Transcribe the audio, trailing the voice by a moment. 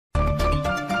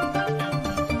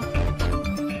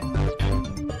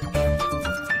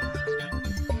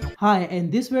Hi, in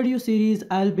this video series,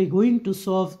 I'll be going to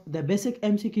solve the basic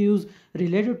MCQs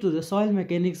related to the soil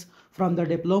mechanics from the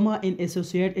Diploma in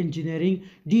Associate Engineering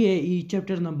DAE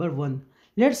chapter number 1.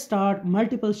 Let's start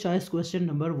multiple choice question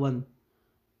number 1.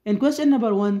 In question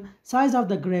number 1, size of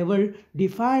the gravel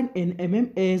defined in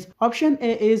mm is option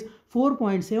A is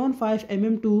 4.75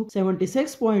 mm to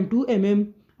 76.2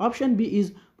 mm, option B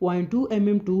is 0.2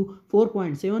 mm to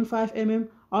 4.75 mm,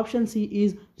 option C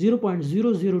is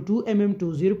 0.002 mm to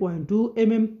 0.2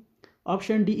 mm,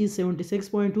 option D is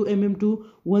 76.2 mm to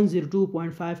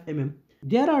 102.5 mm.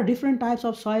 There are different types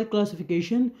of soil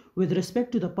classification with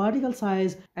respect to the particle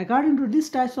size. According to this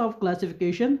type of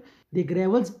classification, the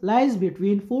gravels lies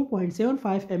between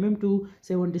 4.75 mm to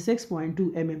 76.2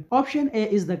 mm. Option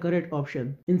A is the correct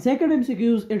option. In second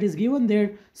MCQs, it is given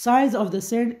that size of the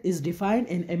sand is defined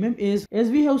in mm is, as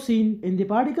we have seen in the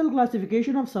particle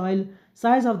classification of soil,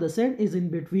 size of the sand is in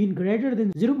between greater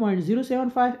than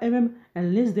 0.075 mm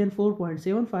and less than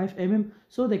 4.75 mm.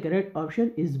 So the correct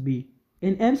option is B.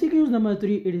 In MCQs number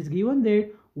 3, it is given that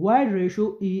void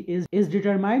ratio E is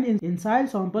determined in soil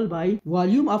sample by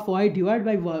volume of void divided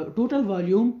by total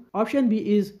volume. Option B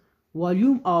is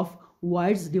volume of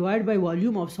voids divided by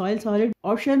volume of soil solid.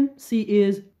 Option C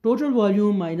is total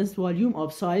volume minus volume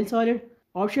of soil solid.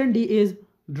 Option D is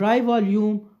dry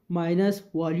volume minus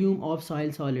volume of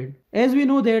soil solid. As we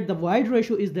know that the void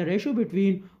ratio is the ratio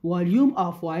between volume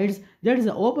of voids, that is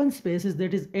the open spaces,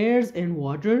 that is airs and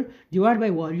water, divided by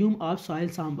volume of soil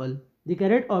sample. The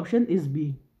correct option is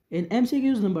B. In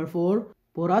MCQs number 4,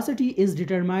 porosity is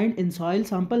determined in soil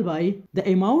sample by the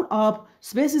amount of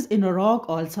spaces in a rock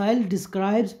or soil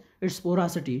describes its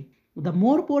porosity. The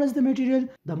more porous the material,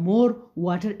 the more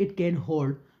water it can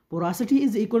hold. Porosity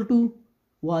is equal to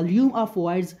volume of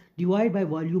voids divided by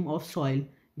volume of soil.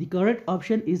 The correct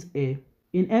option is A.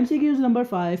 In MCQs number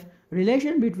 5,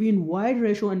 relation between void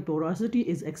ratio and porosity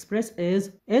is expressed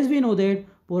as we know that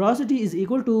porosity is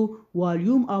equal to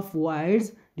volume of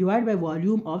voids divided by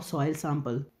volume of soil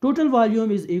sample. Total volume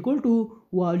is equal to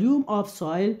volume of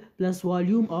soil plus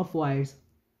volume of voids.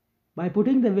 By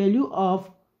putting the value of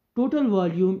total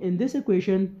volume in this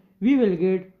equation, we will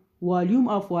get volume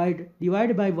of void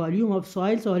divided by volume of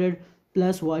soil solid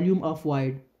plus volume of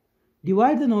void.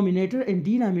 Divide the numerator and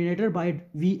denominator by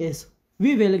Vs.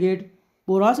 We will get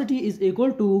porosity is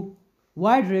equal to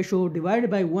void ratio divided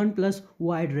by 1 plus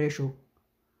void ratio.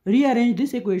 Rearrange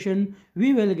this equation,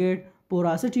 we will get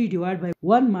porosity divided by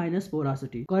 1 minus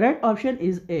porosity. Correct option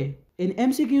is A. In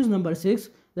MCQs number 6,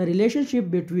 the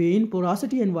relationship between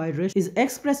porosity and void ratio is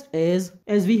expressed as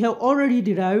we have already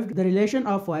derived the relation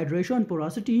of void ratio and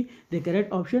porosity. The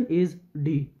correct option is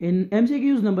D. In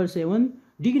MCQs number 7,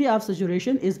 degree of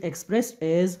saturation is expressed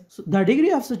as the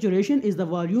degree of saturation is the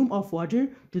volume of water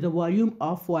to the volume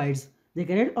of voids. The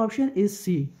correct option is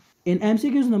C. In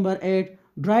MCQs number 8,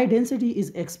 dry density is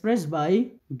expressed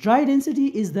by dry density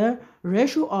is the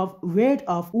ratio of weight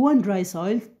of one dry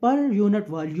soil per unit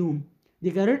volume.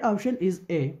 The correct option is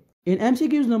A. In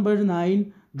MCQs number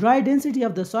 9, dry density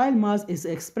of the soil mass is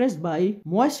expressed by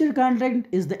moisture content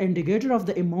is the indicator of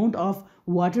the amount of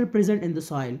water present in the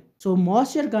soil. So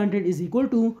moisture content is equal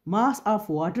to mass of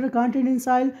water content in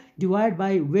soil divided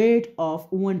by weight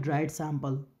of one dried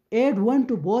sample. Add 1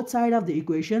 to both sides of the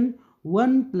equation.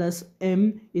 1 plus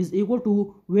m is equal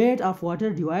to weight of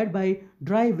water divided by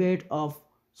dry weight of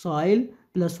soil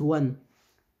plus 1.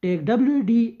 Take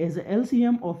WD as a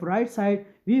LCM of right side,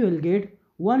 we will get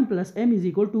 1 plus m is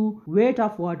equal to weight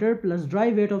of water plus dry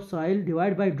weight of soil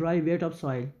divided by dry weight of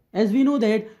soil. As we know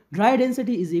that dry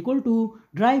density is equal to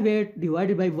dry weight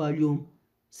divided by volume.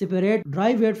 Separate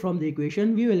dry weight from the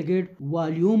equation, we will get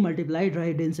volume multiplied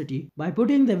dry density. By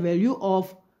putting the value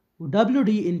of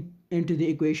WD into the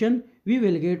equation, we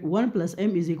will get 1 plus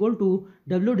m is equal to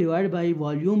W divided by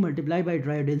volume multiplied by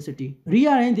dry density.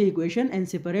 Rearrange the equation and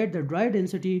separate the dry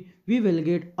density, we will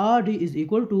get RD is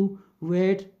equal to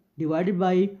weight divided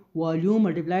by volume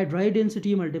multiplied dry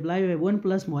density multiplied by 1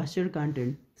 plus moisture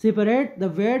content. Separate the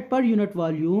weight per unit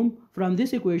volume from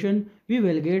this equation, we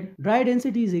will get dry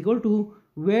density is equal to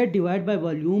weight divided by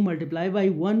volume multiplied by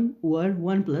 1 over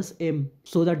 1 plus m.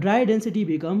 So the dry density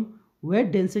become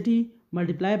weight density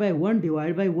multiplied by 1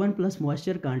 divided by 1 plus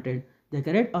moisture content. The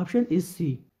correct option is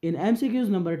C. In MCQs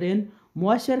number 10,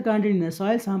 moisture content in a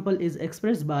soil sample is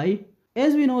expressed by,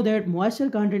 as we know that moisture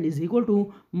content is equal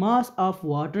to mass of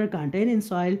water contained in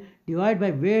soil divided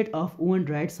by weight of one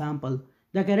dried sample.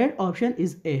 The correct option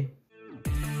is A.